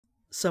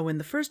So in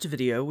the first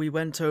video, we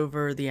went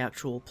over the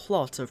actual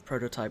plot of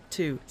Prototype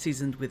 2,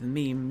 seasoned with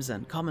memes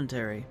and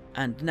commentary.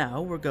 And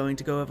now we're going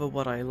to go over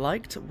what I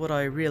liked, what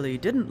I really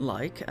didn't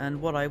like,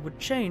 and what I would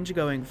change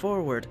going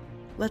forward.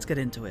 Let's get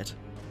into it.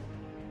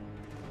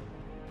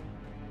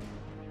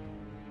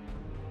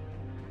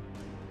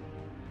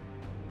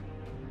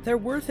 There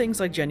were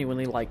things I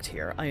genuinely liked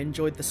here. I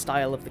enjoyed the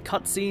style of the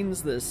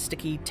cutscenes, the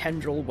sticky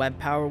tendril web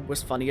power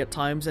was funny at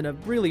times in a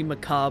really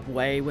macabre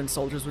way when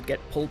soldiers would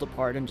get pulled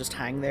apart and just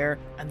hang there,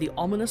 and the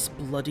ominous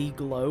bloody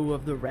glow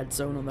of the red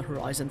zone on the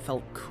horizon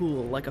felt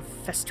cool, like a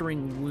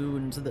festering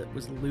wound that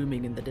was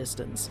looming in the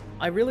distance.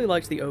 I really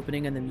liked the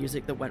opening, and the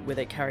music that went with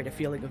it carried a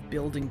feeling of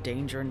building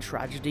danger and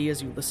tragedy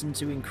as you listened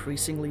to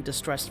increasingly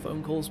distressed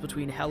phone calls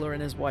between Heller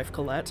and his wife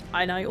Colette.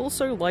 And I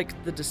also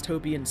liked the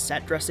dystopian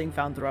set dressing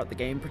found throughout the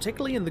game,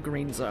 particularly in the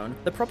Green Zone.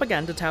 The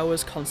propaganda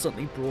towers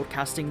constantly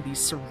broadcasting these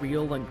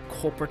surreal and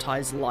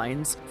corporatized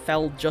lines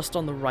fell just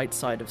on the right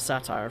side of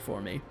satire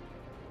for me.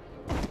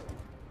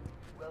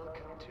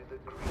 Welcome to the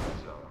Green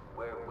Zone,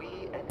 where we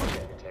and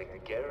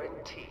Gentek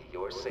guarantee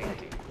your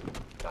safety.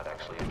 Not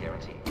actually a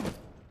guarantee.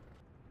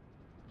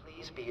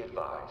 Please be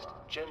advised,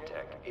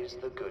 Gentek is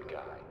the good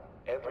guy.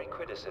 Every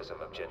criticism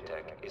of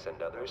Gentek is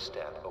another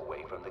step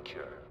away from the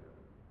cure.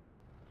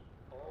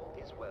 All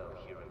is well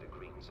here in the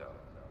Green Zone.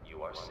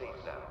 You are safe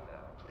now.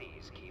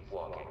 Please keep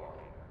walking.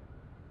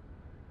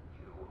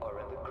 You are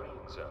in the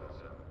Green Zone,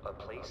 a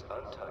place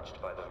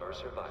untouched by the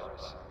Mercer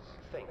virus.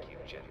 Thank you,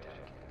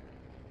 Gentek.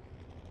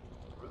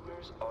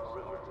 Rumors are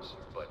rumors,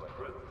 but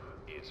proof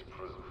is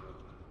proof.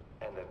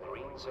 And the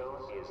Green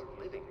Zone is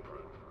living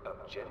proof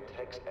of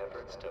Gentek's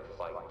efforts to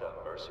fight the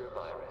Mercer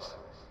virus.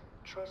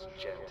 Trust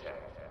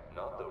Gentek,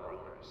 not the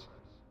rumors.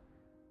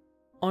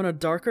 On a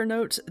darker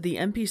note, the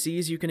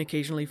NPCs you can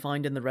occasionally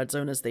find in the Red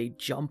Zone as they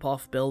jump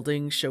off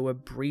buildings show a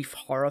brief,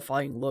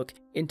 horrifying look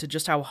into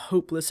just how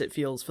hopeless it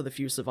feels for the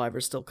few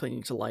survivors still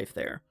clinging to life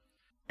there.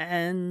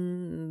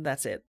 And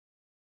that's it.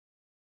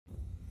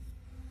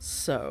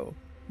 So,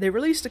 they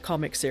released a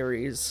comic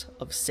series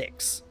of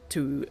 6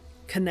 to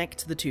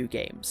connect the two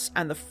games,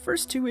 and the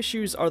first 2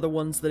 issues are the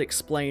ones that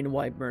explain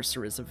why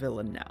Mercer is a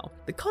villain now.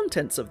 The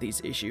contents of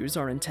these issues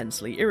are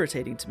intensely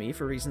irritating to me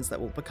for reasons that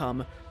will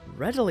become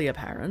readily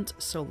apparent,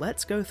 so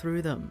let's go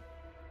through them.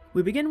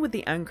 We begin with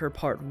the Anchor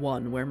Part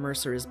 1, where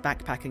Mercer is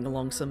backpacking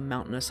along some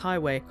mountainous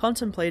highway,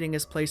 contemplating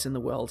his place in the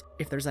world,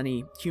 if there's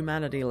any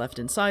humanity left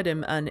inside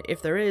him, and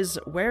if there is,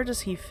 where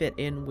does he fit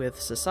in with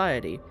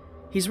society?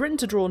 He's written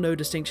to draw no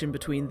distinction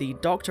between the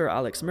Dr.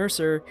 Alex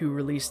Mercer, who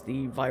released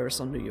the virus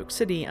on New York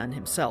City, and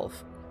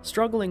himself.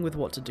 Struggling with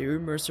what to do,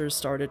 Mercer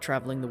started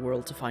traveling the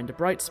world to find a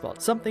bright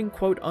spot, something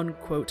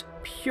quote-unquote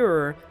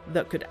pure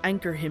that could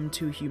anchor him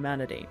to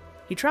humanity.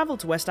 He traveled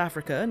to West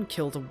Africa and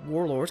killed a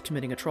warlord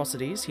committing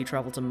atrocities, he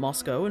traveled to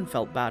Moscow and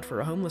felt bad for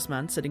a homeless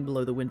man sitting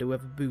below the window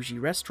of a bougie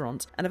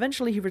restaurant, and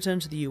eventually he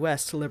returned to the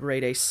US to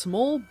liberate a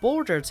small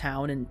border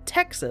town in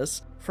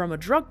Texas from a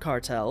drug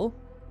cartel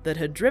that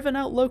had driven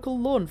out local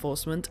law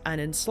enforcement and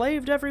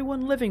enslaved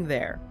everyone living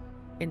there.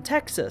 In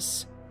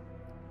Texas.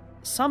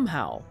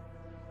 Somehow.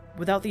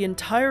 Without the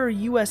entire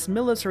US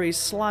military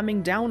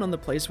slamming down on the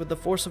place with the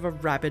force of a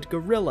rabid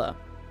gorilla.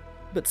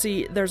 But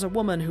see, there's a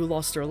woman who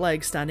lost her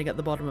leg standing at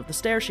the bottom of the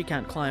stairs she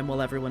can't climb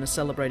while everyone is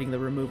celebrating the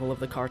removal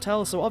of the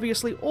cartel, so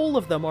obviously all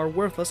of them are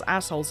worthless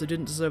assholes who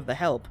didn't deserve the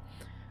help.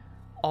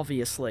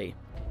 Obviously.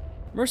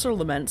 Mercer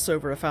laments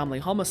over a family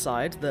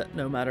homicide that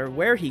no matter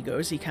where he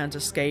goes he can't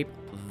escape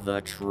the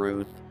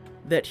truth.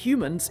 That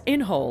humans,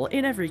 in whole,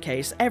 in every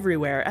case,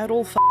 everywhere, at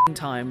all f***ing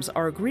times,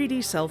 are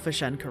greedy,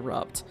 selfish, and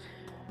corrupt.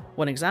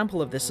 One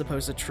example of this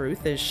supposed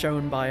truth is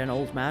shown by an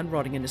old man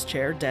rotting in his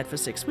chair dead for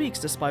 6 weeks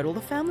despite all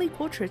the family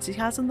portraits he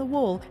has on the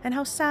wall, and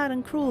how sad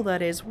and cruel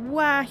that is.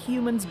 Wah,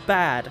 humans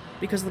bad!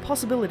 Because the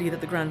possibility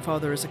that the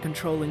grandfather is a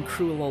controlling,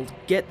 cruel old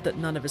git that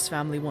none of his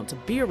family want to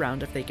be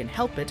around if they can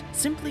help it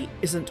simply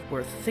isn't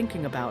worth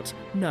thinking about.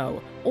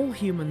 No, all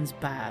humans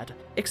bad.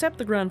 Except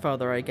the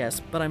grandfather, I guess,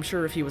 but I'm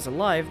sure if he was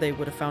alive they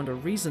would have found a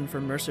reason for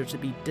Mercer to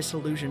be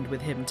disillusioned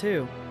with him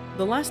too.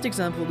 The last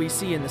example we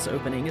see in this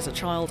opening is a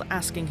child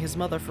asking his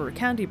mother for a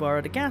candy bar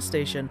at a gas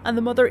station, and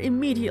the mother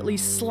immediately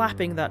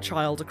slapping that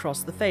child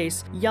across the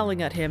face,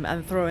 yelling at him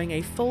and throwing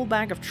a full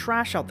bag of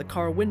trash out the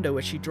car window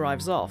as she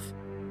drives off.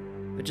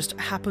 It just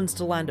happens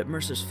to land at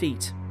Mercer's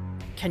feet.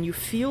 Can you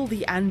feel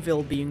the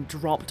anvil being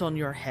dropped on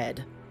your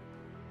head?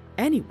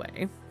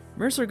 Anyway,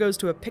 Mercer goes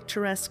to a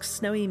picturesque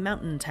snowy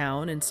mountain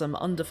town in some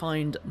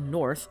undefined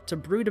north to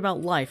brood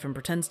about life and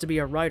pretends to be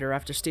a writer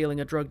after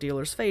stealing a drug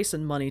dealer's face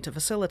and money to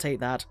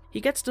facilitate that.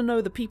 He gets to know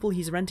the people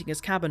he's renting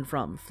his cabin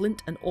from,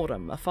 Flint and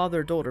Autumn, a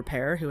father-daughter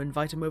pair who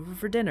invite him over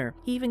for dinner.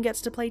 He even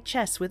gets to play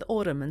chess with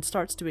Autumn and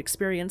starts to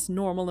experience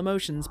normal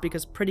emotions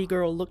because Pretty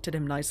Girl looked at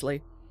him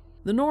nicely.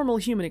 The normal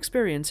human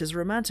experience is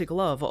romantic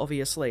love,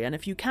 obviously, and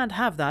if you can't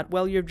have that,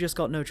 well, you've just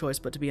got no choice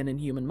but to be an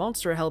inhuman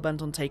monster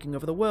hellbent on taking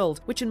over the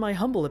world, which in my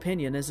humble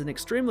opinion is an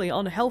extremely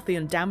unhealthy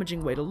and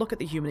damaging way to look at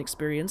the human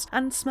experience,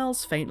 and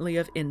smells faintly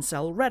of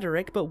incel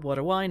rhetoric, but what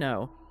do I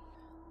know?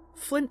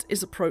 Flint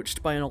is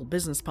approached by an old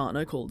business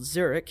partner called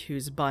Zurich,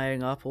 who's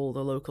buying up all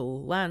the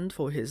local land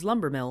for his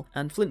lumber mill,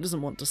 and Flint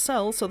doesn't want to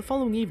sell, so the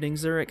following evening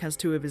Zurich has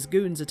two of his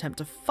goons attempt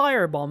to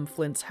firebomb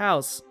Flint's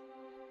house.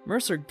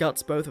 Mercer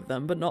guts both of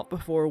them, but not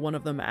before one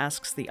of them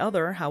asks the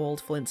other how old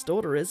Flint's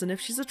daughter is and if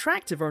she's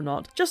attractive or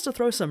not, just to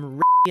throw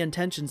some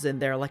intentions in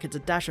there like it's a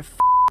dash of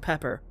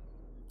pepper.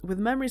 With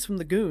memories from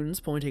the goons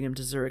pointing him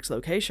to Zurich's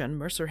location,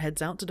 Mercer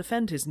heads out to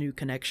defend his new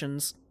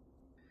connections.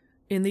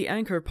 In the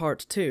Anchor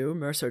Part 2,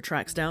 Mercer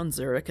tracks down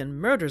Zurich and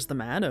murders the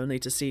man, only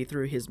to see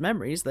through his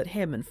memories that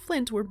him and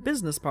Flint were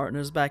business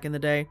partners back in the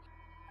day.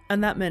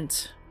 And that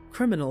meant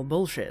criminal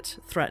bullshit,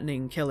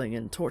 threatening, killing,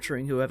 and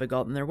torturing whoever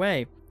got in their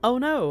way. Oh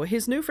no,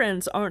 his new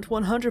friends aren't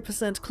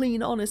 100%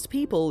 clean, honest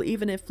people,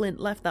 even if Flint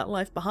left that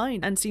life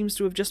behind and seems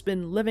to have just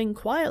been living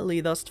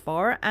quietly thus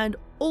far, and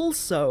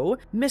also,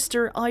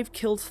 Mr. I've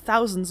killed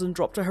thousands and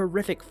dropped a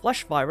horrific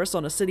flesh virus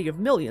on a city of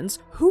millions,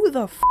 who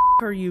the f***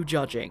 are you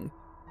judging?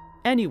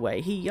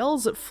 Anyway, he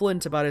yells at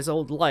Flint about his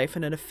old life,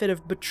 and in a fit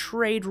of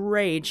betrayed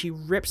rage, he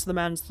rips the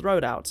man's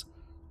throat out.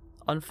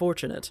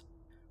 Unfortunate.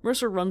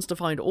 Mercer runs to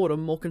find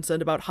Autumn, more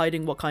concerned about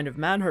hiding what kind of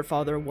man her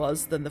father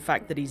was than the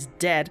fact that he's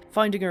dead.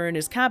 Finding her in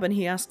his cabin,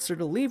 he asks her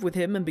to leave with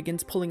him and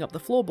begins pulling up the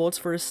floorboards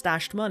for his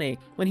stashed money.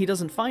 When he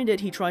doesn't find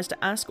it, he tries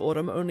to ask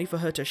Autumn, only for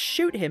her to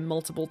shoot him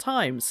multiple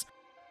times.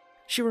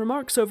 She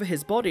remarks over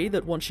his body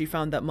that once she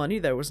found that money,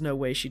 there was no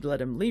way she'd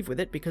let him leave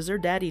with it because her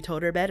daddy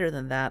told her better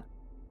than that.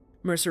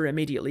 Mercer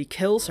immediately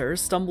kills her,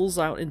 stumbles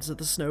out into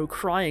the snow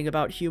crying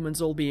about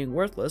humans all being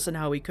worthless and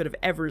how he could have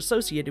ever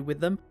associated with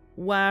them.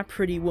 Wah,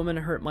 pretty woman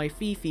hurt my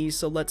fifi,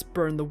 so let's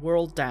burn the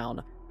world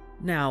down.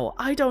 Now,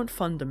 I don't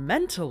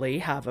fundamentally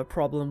have a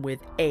problem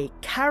with a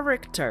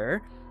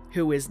character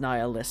who is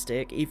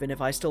nihilistic, even if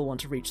I still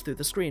want to reach through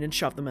the screen and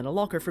shove them in a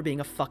locker for being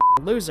a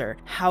fucking loser.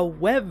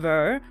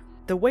 However,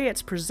 the way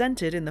it's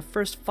presented in the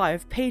first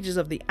 5 pages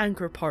of the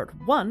Anchor Part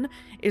 1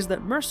 is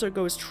that Mercer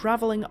goes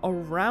traveling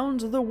around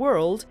the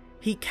world.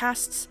 He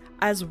casts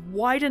as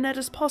wide a net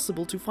as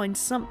possible to find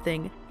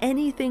something,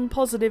 anything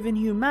positive in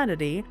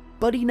humanity,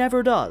 but he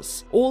never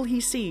does. All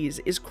he sees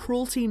is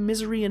cruelty,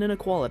 misery, and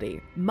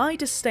inequality. My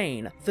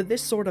disdain for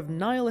this sort of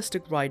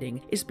nihilistic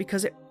writing is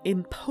because it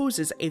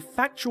imposes a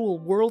factual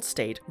world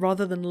state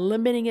rather than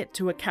limiting it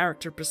to a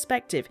character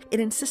perspective. It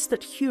insists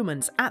that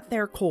humans, at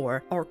their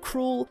core, are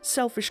cruel,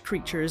 selfish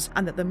creatures,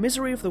 and that the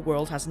misery of the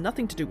world has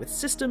nothing to do with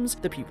systems,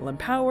 the people in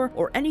power,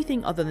 or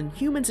anything other than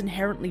humans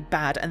inherently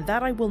bad, and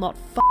that I will not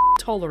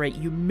tolerate,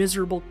 you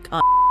miserable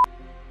cunt.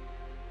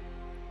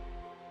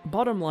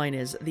 Bottom line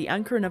is, the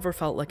Anchor never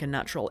felt like a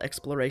natural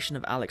exploration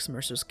of Alex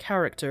Mercer's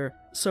character,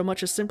 so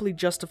much as simply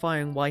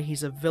justifying why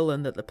he's a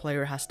villain that the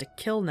player has to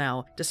kill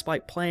now,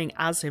 despite playing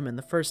as him in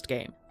the first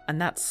game.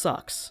 And that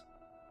sucks.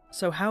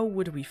 So how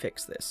would we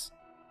fix this?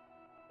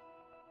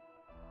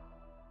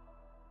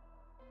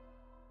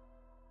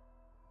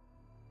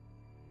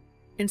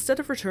 Instead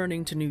of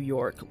returning to New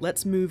York,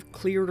 let's move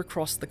clear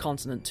across the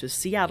continent to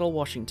Seattle,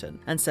 Washington,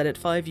 and set it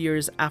 5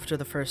 years after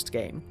the first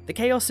game. The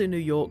chaos in New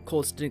York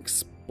caused an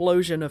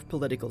explosion of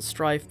political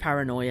strife,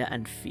 paranoia,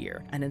 and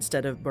fear, and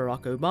instead of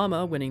Barack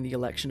Obama winning the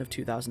election of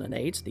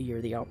 2008, the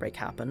year the outbreak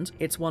happened,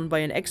 it's won by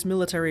an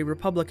ex-military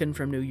Republican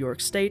from New York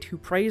State who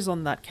preys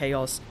on that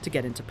chaos to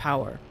get into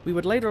power. We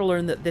would later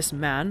learn that this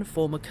man,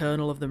 former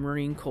colonel of the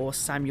Marine Corps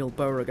Samuel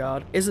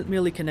Beauregard, isn't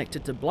merely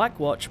connected to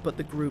Blackwatch, but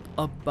the group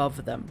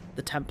above them,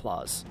 the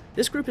Templars.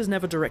 This group is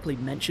never directly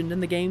mentioned in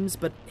the games,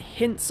 but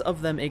hints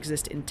of them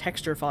exist in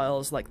texture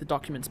files like the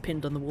documents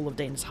pinned on the wall of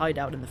Dana's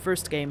hideout in the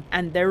first game,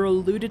 and they're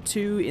alluded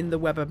to in the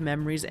Web of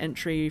Memories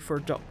entry for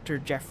Dr.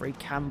 Jeffrey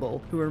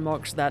Campbell, who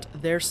remarks that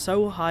they're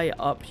so high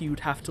up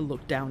you'd have to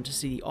look down to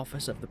see the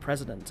office of the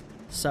president.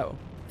 So,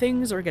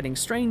 things are getting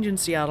strange in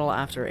Seattle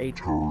after a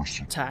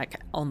terrorist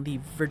attack on the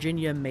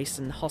Virginia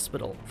Mason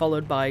Hospital,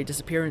 followed by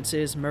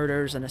disappearances,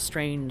 murders, and a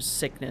strange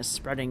sickness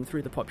spreading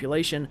through the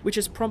population, which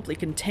is promptly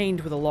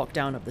contained with a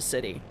lockdown of the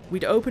city.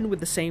 We'd open with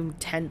the same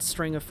tense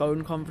string of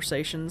phone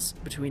conversations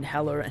between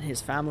Heller and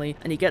his family,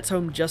 and he gets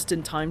home just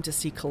in time to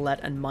see Colette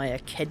and Maya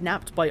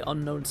kidnapped by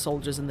unknown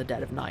soldiers in the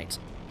dead of night.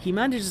 He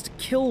manages to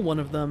kill one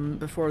of them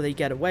before they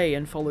get away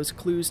and follows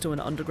clues to an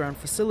underground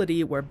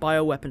facility where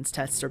bioweapons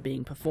tests are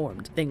being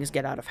performed. Things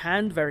get out of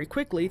hand very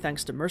quickly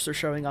thanks to Mercer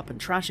showing up and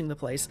trashing the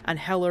place, and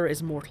Heller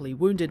is mortally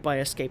wounded by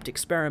escaped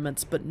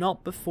experiments, but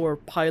not before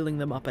piling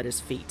them up at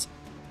his feet.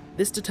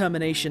 This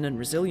determination and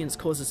resilience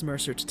causes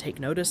Mercer to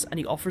take notice, and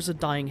he offers a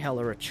dying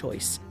Heller a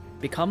choice: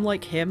 become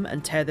like him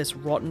and tear this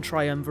rotten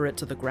triumvirate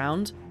to the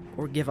ground,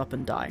 or give up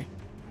and die.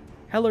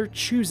 Heller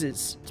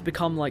chooses to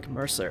become like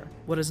Mercer,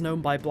 what is known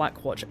by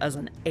Blackwatch as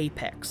an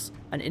Apex,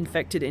 an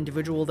infected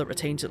individual that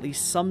retains at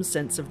least some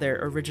sense of their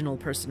original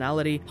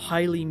personality,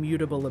 highly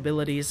mutable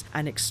abilities,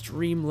 and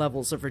extreme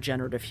levels of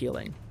regenerative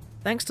healing.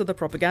 Thanks to the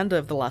propaganda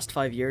of the last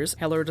 5 years,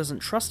 Heller doesn't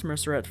trust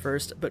Mercer at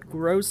first, but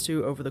grows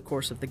to over the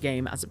course of the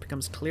game as it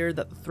becomes clear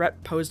that the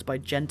threat posed by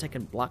Gentek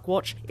and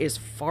Blackwatch is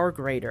far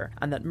greater,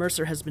 and that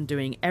Mercer has been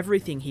doing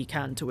everything he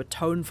can to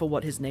atone for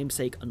what his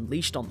namesake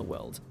unleashed on the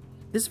world.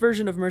 This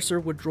version of Mercer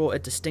would draw a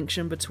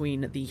distinction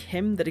between the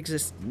him that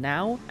exists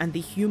now and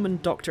the human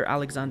Dr.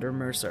 Alexander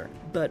Mercer,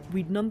 but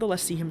we'd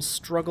nonetheless see him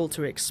struggle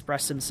to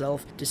express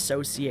himself,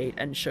 dissociate,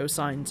 and show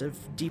signs of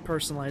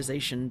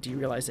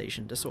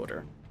depersonalization-derealization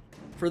disorder.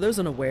 For those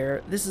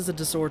unaware, this is a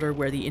disorder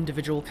where the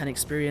individual can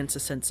experience a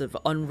sense of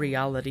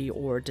unreality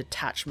or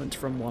detachment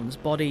from one's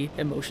body,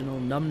 emotional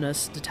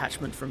numbness,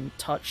 detachment from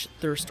touch,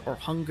 thirst, or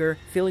hunger,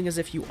 feeling as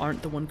if you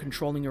aren't the one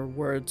controlling your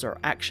words or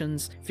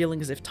actions, feeling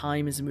as if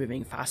time is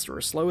moving faster or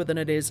slower than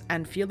it is,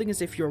 and feeling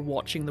as if you're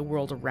watching the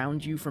world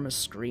around you from a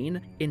screen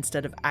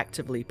instead of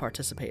actively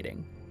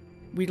participating.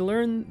 We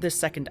learn this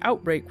second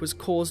outbreak was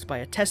caused by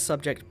a test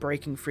subject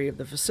breaking free of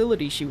the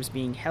facility she was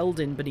being held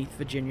in beneath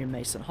Virginia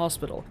Mason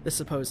Hospital, the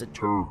supposed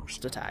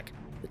terrorist attack.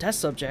 The test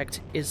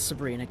subject is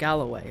Sabrina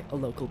Galloway, a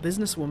local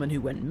businesswoman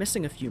who went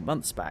missing a few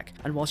months back,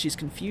 and while she's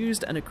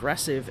confused and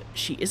aggressive,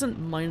 she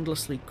isn't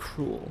mindlessly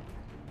cruel.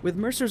 With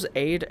Mercer's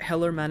aid,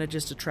 Heller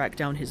manages to track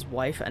down his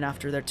wife, and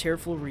after their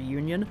tearful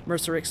reunion,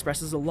 Mercer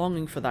expresses a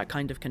longing for that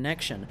kind of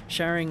connection,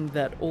 sharing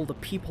that all the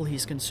people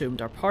he's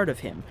consumed are part of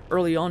him.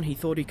 Early on he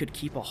thought he could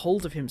keep a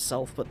hold of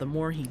himself, but the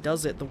more he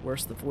does it, the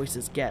worse the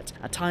voices get.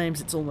 At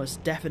times it's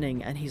almost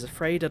deafening, and he's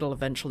afraid it'll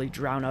eventually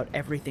drown out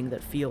everything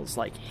that feels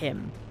like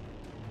him.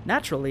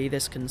 Naturally,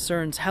 this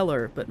concerns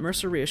Heller, but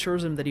Mercer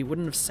reassures him that he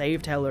wouldn't have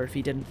saved Heller if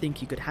he didn't think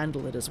he could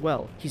handle it as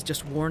well. He's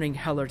just warning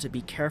Heller to be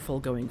careful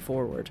going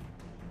forward.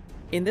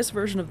 In this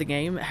version of the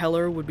game,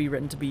 Heller would be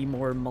written to be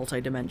more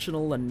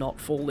multidimensional and not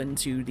fall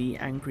into the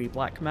angry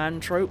black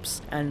man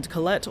tropes, and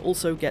Colette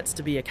also gets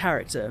to be a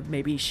character.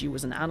 Maybe she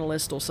was an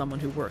analyst or someone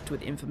who worked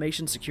with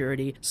information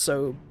security,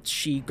 so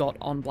she got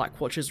on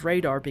Blackwatch's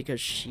radar because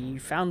she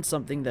found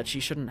something that she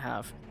shouldn't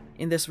have.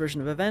 In this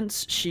version of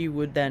events, she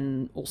would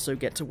then also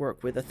get to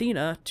work with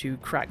Athena to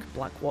crack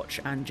Blackwatch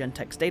and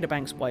Gentek's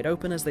databanks wide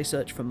open as they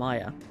search for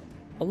Maya.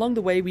 Along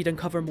the way, we'd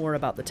uncover more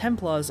about the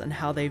Templars and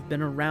how they've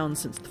been around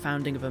since the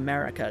founding of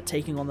America,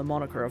 taking on the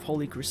moniker of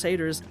Holy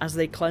Crusaders as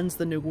they cleanse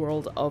the New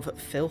World of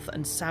filth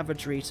and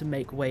savagery to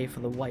make way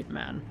for the white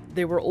man.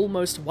 They were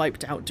almost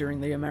wiped out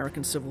during the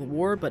American Civil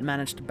War, but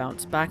managed to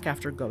bounce back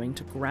after going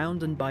to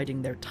ground and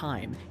biding their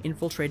time,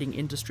 infiltrating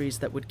industries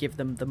that would give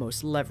them the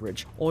most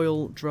leverage: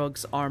 oil,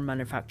 drugs, arm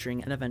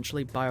manufacturing, and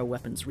eventually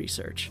bioweapons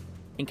research.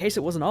 In case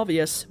it wasn't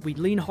obvious, we'd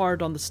lean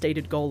hard on the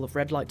stated goal of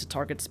Red Light to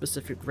target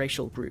specific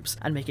racial groups,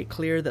 and make it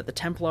clear that the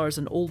Templars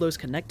and all those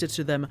connected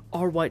to them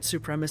are white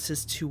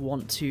supremacists who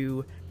want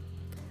to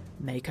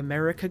make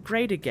America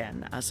great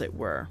again, as it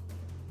were.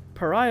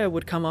 Pariah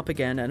would come up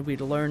again, and we'd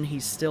learn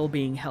he's still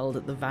being held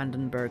at the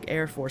Vandenberg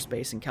Air Force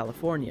Base in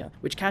California,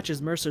 which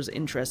catches Mercer's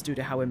interest due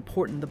to how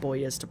important the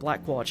boy is to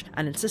Blackwatch,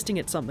 and insisting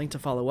it's something to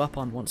follow up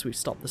on once we've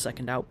stopped the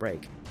second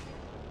outbreak.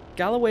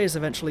 Galloway is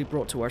eventually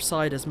brought to our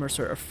side as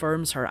Mercer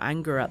affirms her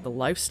anger at the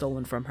life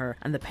stolen from her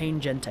and the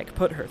pain Gentek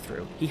put her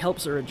through. He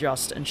helps her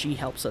adjust, and she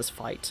helps us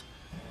fight.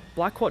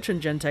 Blackwatch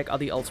and Gentek are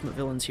the ultimate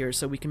villains here,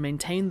 so we can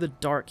maintain the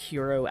dark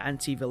hero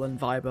anti-villain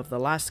vibe of the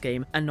last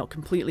game and not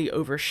completely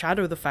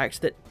overshadow the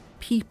fact that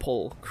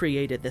people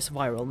created this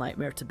viral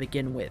nightmare to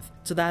begin with.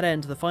 To that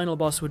end, the final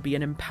boss would be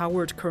an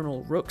empowered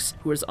Colonel Rooks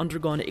who has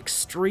undergone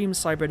extreme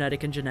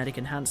cybernetic and genetic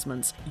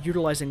enhancements,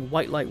 utilizing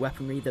white light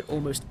weaponry that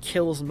almost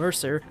kills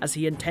Mercer as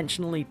he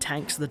intentionally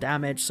tanks the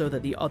damage so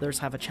that the others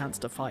have a chance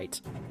to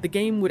fight. The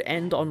game would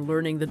end on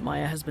learning that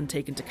Maya has been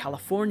taken to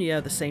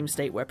California, the same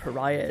state where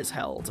Pariah is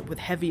held, with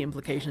heavy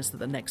implications that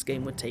the next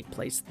game would take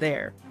place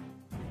there.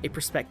 A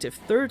prospective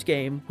third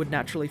game would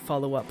naturally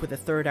follow up with a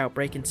third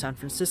outbreak in San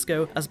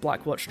Francisco as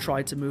Blackwatch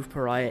tried to move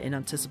Pariah in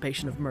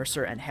anticipation of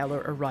Mercer and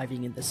Heller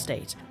arriving in the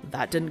state.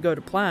 That didn't go to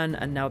plan,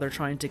 and now they're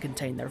trying to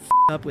contain their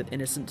up with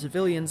innocent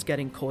civilians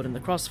getting caught in the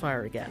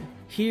crossfire again.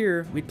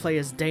 Here, we'd play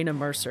as Dana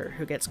Mercer,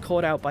 who gets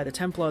caught out by the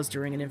Templars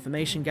during an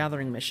information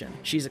gathering mission.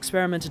 She's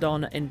experimented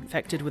on,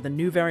 infected with a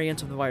new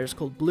variant of the virus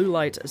called Blue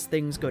Light as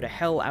things go to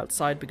hell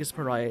outside because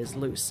Pariah is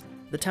loose.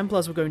 The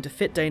Templars were going to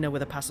fit Dana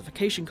with a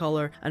pacification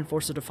collar and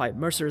force her to fight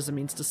Mercer as a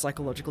means to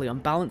psychologically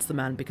unbalance the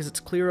man, because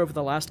it's clear over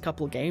the last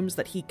couple games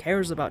that he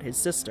cares about his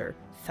sister.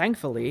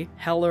 Thankfully,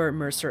 Heller,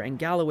 Mercer, and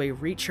Galloway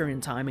reach her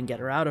in time and get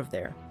her out of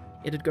there.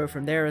 It'd go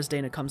from there as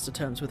Dana comes to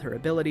terms with her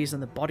abilities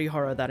and the body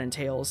horror that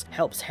entails,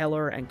 helps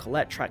Heller and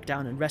Colette track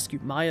down and rescue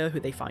Maya,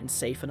 who they find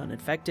safe and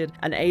uninfected,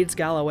 and aids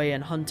Galloway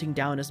in hunting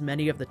down as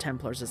many of the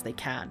Templars as they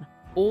can.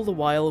 All the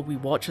while, we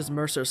watch as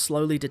Mercer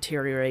slowly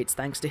deteriorates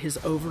thanks to his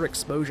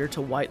overexposure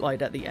to white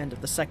light at the end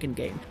of the second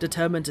game,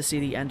 determined to see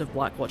the end of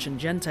Blackwatch and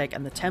Gentek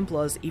and the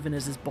Templars even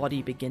as his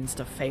body begins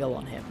to fail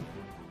on him.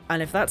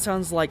 And if that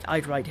sounds like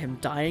I'd write him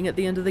dying at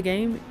the end of the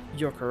game,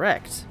 you're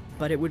correct.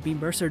 but it would be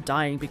Mercer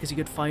dying because he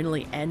could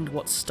finally end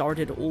what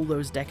started all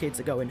those decades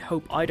ago in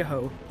Hope,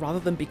 Idaho,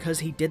 rather than because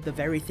he did the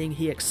very thing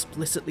he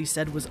explicitly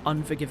said was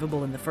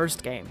unforgivable in the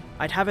first game.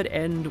 I'd have it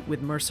end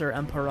with Mercer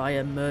and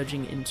Pariah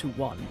merging into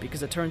one,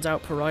 because it turns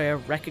out Pariah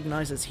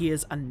recognizes he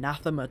is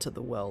anathema to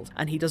the world,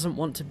 and he doesn't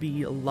want to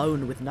be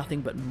alone with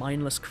nothing but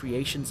mindless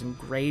creations and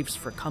graves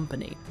for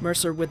company.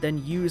 Mercer would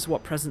then use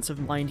what presence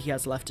of mind he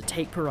has left to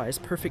take Pariah's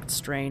perfect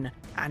strain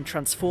and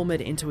transform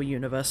it into a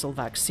universal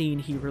vaccine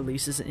he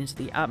releases into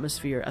the atmosphere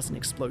as an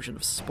explosion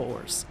of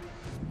spores.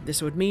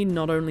 This would mean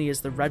not only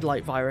is the red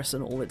light virus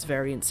and all its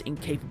variants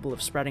incapable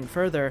of spreading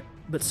further,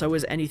 but so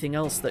is anything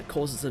else that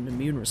causes an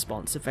immune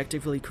response,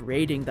 effectively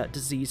creating that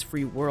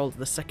disease-free world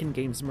the second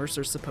game's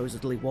Mercer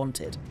supposedly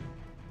wanted.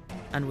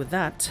 And with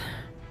that,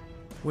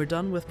 we're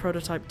done with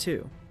Prototype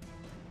 2.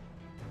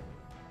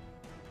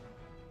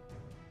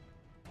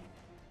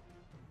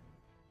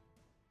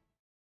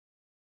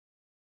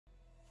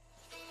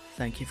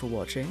 Thank you for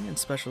watching, and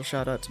special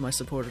shout out to my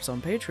supporters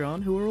on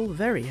Patreon who are all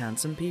very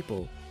handsome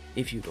people.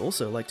 If you'd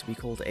also like to be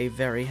called a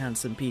very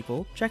handsome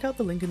people, check out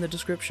the link in the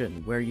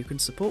description where you can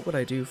support what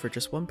I do for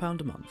just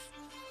 £1 a month.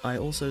 I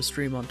also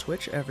stream on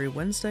Twitch every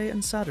Wednesday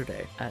and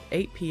Saturday at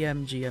 8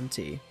 PM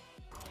GMT.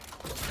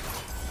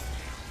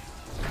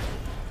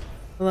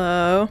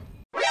 Hello?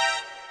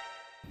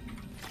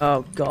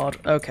 Oh god,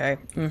 okay.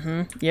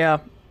 Yeah.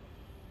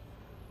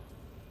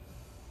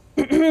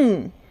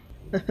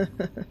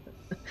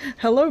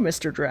 Hello,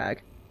 Mr.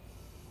 Drag.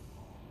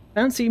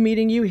 Fancy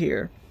meeting you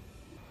here.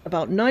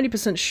 About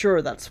 90%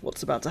 sure that's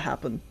what's about to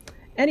happen.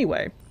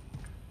 Anyway.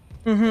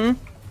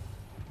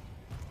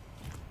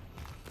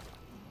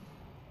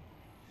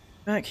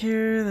 Back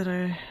here that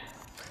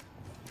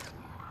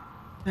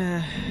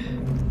I...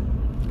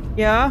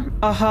 Yeah,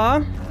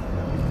 uh-huh.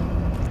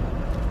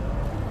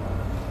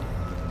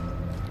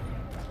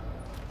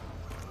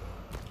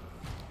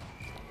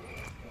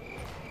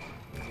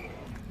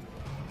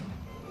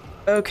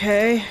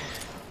 Okay,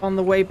 on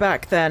the way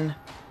back then.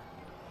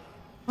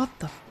 What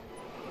the f-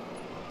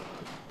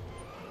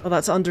 Oh,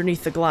 that's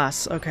underneath the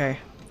glass, okay.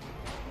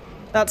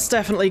 That's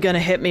definitely gonna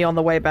hit me on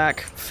the way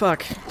back.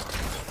 Fuck.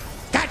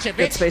 Gotcha, bitch!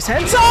 Dead Space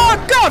heads.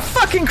 Oh, God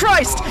fucking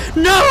Christ!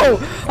 No!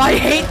 I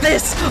hate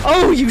this!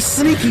 Oh, you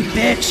sneaky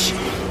bitch!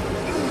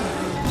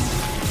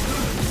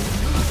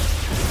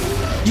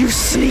 You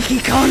sneaky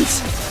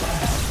cunt!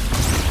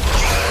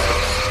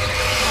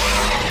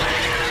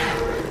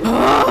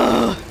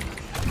 Ugh.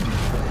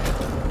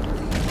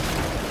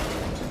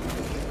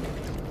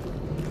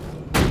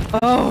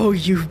 Oh,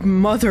 you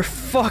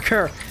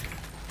motherfucker!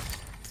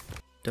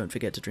 Don't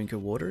forget to drink your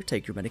water,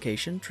 take your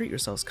medication, treat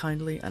yourselves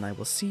kindly, and I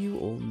will see you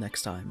all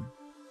next time.